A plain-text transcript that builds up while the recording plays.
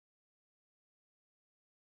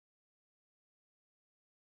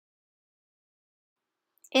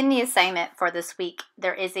In the assignment for this week,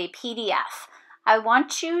 there is a PDF. I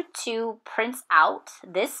want you to print out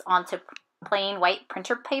this onto plain white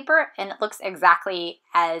printer paper, and it looks exactly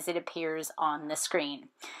as it appears on the screen.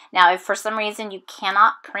 Now, if for some reason you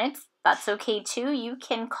cannot print, that's okay too. You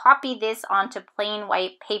can copy this onto plain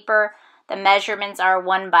white paper. The measurements are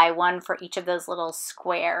 1 by 1 for each of those little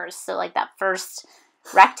squares. So like that first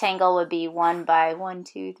rectangle would be 1 by 1,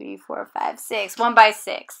 2, 3, 4, 5, 6. 1 by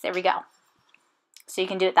 6. There we go. So you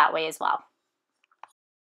can do it that way as well.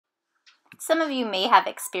 Some of you may have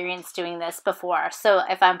experienced doing this before, so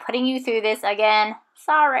if I'm putting you through this again,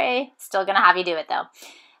 sorry, still gonna have you do it though.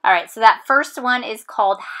 All right, so that first one is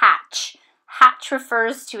called hatch. Hatch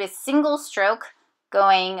refers to a single stroke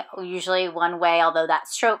going usually one way, although that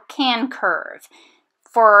stroke can curve.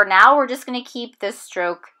 For now, we're just gonna keep this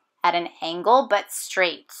stroke at an angle, but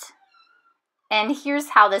straight. And here's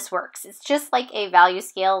how this works. It's just like a value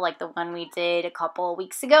scale like the one we did a couple of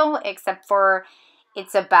weeks ago, except for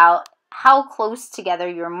it's about how close together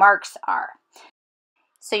your marks are.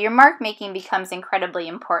 So your mark making becomes incredibly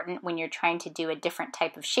important when you're trying to do a different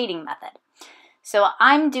type of shading method. So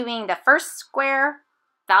I'm doing the first square,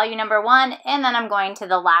 value number 1, and then I'm going to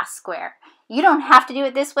the last square. You don't have to do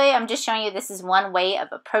it this way. I'm just showing you this is one way of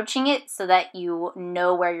approaching it so that you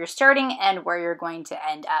know where you're starting and where you're going to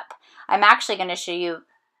end up. I'm actually going to show you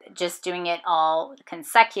just doing it all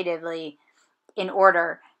consecutively in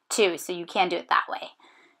order too, so you can do it that way.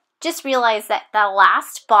 Just realize that the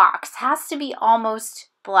last box has to be almost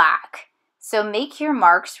black. So make your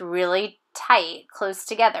marks really tight, close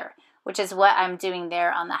together, which is what I'm doing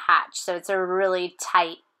there on the hatch. So it's a really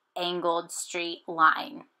tight, angled, straight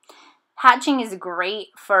line. Hatching is great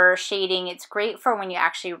for shading. It's great for when you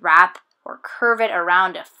actually wrap or curve it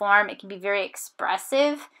around a form. It can be very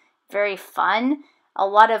expressive, very fun. A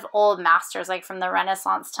lot of old masters, like from the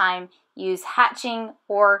Renaissance time, use hatching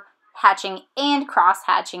or hatching and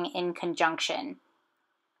cross-hatching in conjunction.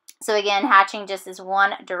 So again, hatching just is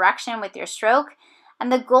one direction with your stroke, and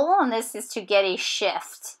the goal on this is to get a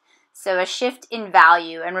shift. So a shift in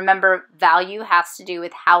value, and remember, value has to do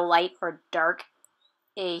with how light or dark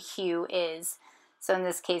a hue is. So in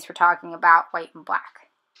this case, we're talking about white and black.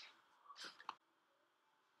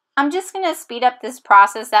 I'm just going to speed up this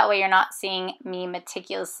process, that way you're not seeing me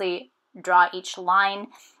meticulously draw each line.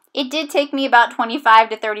 It did take me about 25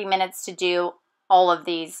 to 30 minutes to do all of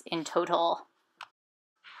these in total.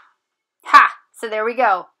 Ha! So there we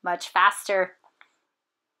go, much faster.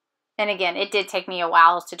 And again, it did take me a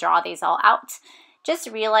while to draw these all out.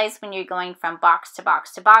 Just realize when you're going from box to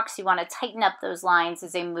box to box, you want to tighten up those lines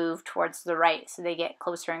as they move towards the right so they get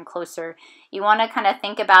closer and closer. You want to kind of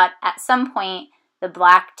think about at some point the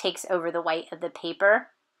black takes over the white of the paper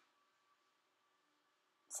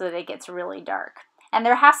so that it gets really dark. And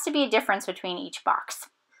there has to be a difference between each box.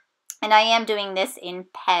 And I am doing this in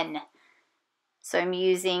pen. So I'm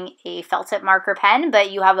using a felt tip marker pen, but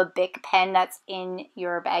you have a Bic pen that's in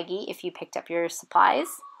your baggie if you picked up your supplies.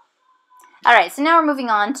 All right, so now we're moving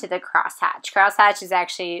on to the crosshatch. Crosshatch is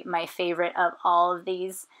actually my favorite of all of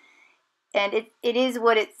these. And it is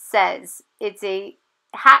what it says. It's a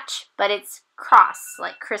hatch, but it's cross,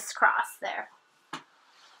 like crisscross there.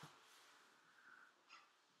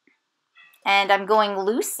 And I'm going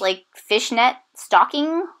loose, like fishnet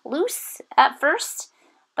stocking loose at first.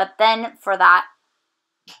 But then for that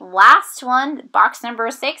last one, box number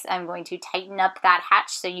 6, I'm going to tighten up that hatch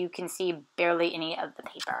so you can see barely any of the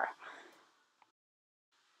paper.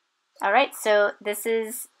 All right, so this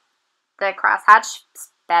is the crosshatch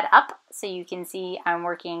sped up so you can see I'm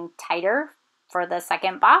working tighter for the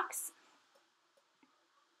second box.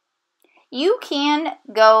 You can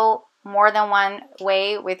go more than one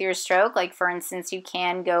way with your stroke. Like for instance, you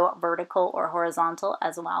can go vertical or horizontal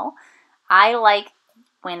as well. I like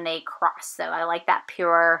when they cross, though. I like that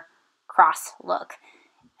pure cross look.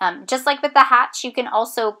 Just like with the hatch, you can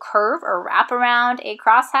also curve or wrap around a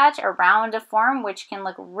crosshatch around a form, which can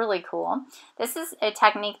look really cool. This is a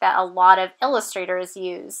technique that a lot of illustrators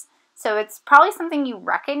use. So it's probably something you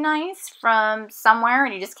recognize from somewhere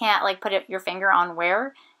and you just can't like put your finger on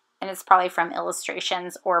where. And it's probably from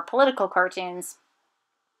illustrations or political cartoons.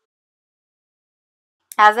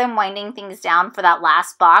 As I'm winding things down for that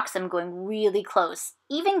last box, I'm going really close.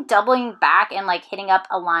 Even doubling back and like hitting up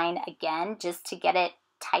a line again just to get it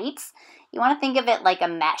tight. You want to think of it like a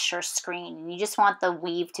mesh or screen, and you just want the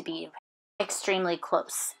weave to be extremely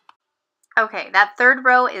close. Okay, that third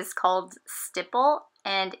row is called stipple,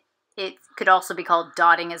 and it could also be called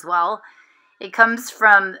dotting as well. It comes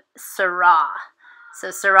from Seurat.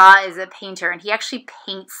 So Seurat is a painter, and he actually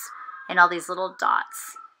paints in all these little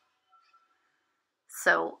dots.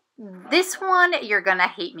 So This one you're gonna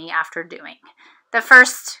hate me after doing. The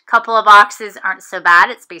first couple of boxes aren't so bad.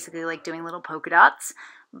 It's basically like doing little polka dots.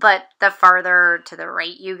 But the farther to the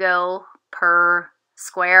right you go per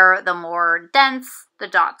square, the more dense the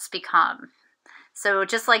dots become. So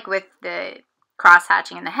just like with the cross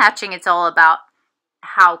hatching and the hatching, it's all about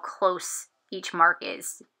how close each mark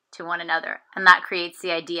is to one another. And that creates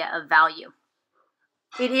the idea of value.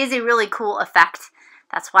 It is a really cool effect.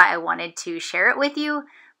 That's why I wanted to share it with you,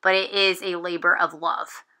 but it is a labor of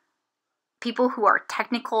love. People who are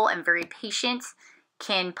technical and very patient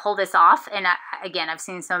can pull this off. And again, I've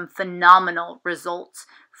seen some phenomenal results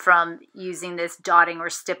from using this dotting or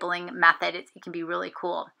stippling method. It can be really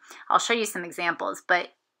cool. I'll show you some examples, but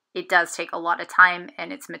it does take a lot of time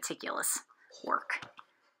and it's meticulous work.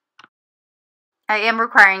 I am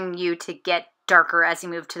requiring you to get darker as you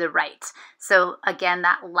move to the right. So again,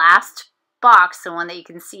 that last box, the one that you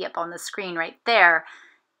can see up on the screen right there,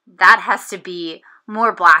 that has to be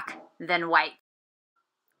more black than white.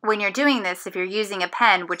 When you're doing this, if you're using a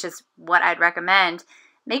pen, which is what I'd recommend,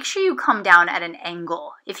 make sure you come down at an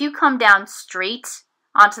angle. If you come down straight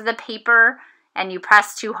onto the paper and you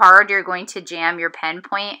press too hard, you're going to jam your pen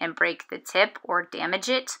point and break the tip or damage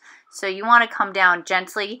it. So you want to come down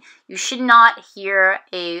gently. You should not hear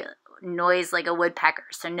a noise like a woodpecker.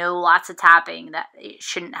 So no lots of tapping. That it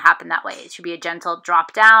shouldn't happen that way. It should be a gentle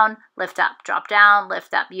drop down, lift up, drop down,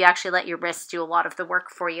 lift up. You actually let your wrist do a lot of the work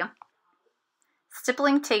for you.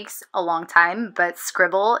 Stippling takes a long time, but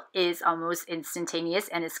scribble is almost instantaneous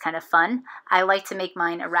and it's kind of fun. I like to make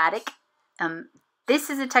mine erratic. This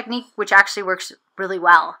is a technique which actually works really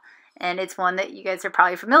well, and it's one that you guys are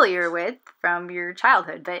probably familiar with from your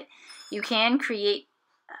childhood, but you can create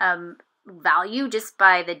value just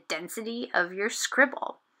by the density of your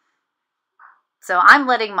scribble. So I'm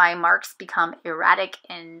letting my marks become erratic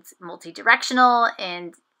and multi-directional,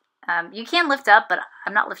 and you can lift up, but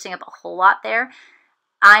I'm not lifting up a whole lot there.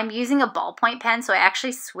 I'm using a ballpoint pen, so I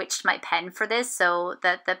actually switched my pen for this so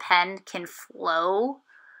that the pen can flow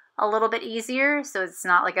a little bit easier, so it's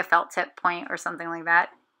not like a felt tip point or something like that.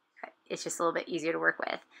 It's just a little bit easier to work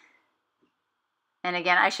with. And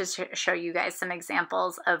again, I should show you guys some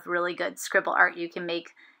examples of really good scribble art. You can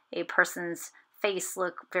make a person's face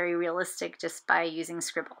look very realistic just by using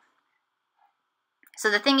scribble.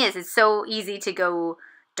 So the thing is, it's so easy to go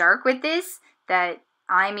dark with this that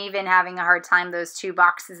I'm even having a hard time. Those two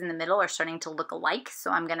boxes in the middle are starting to look alike,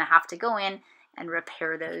 so I'm going to have to go in and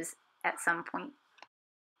repair those at some point.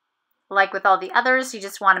 Like with all the others, you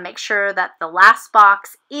just want to make sure that the last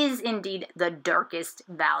box is indeed the darkest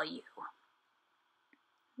value.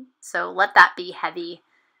 So let that be heavy.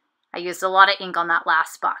 I used a lot of ink on that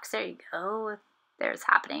last box. There you go. There's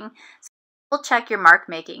happening. So we'll check your mark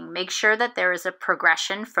making. Make sure that there is a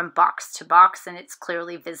progression from box to box and it's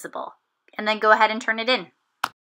clearly visible. And then go ahead and turn it in.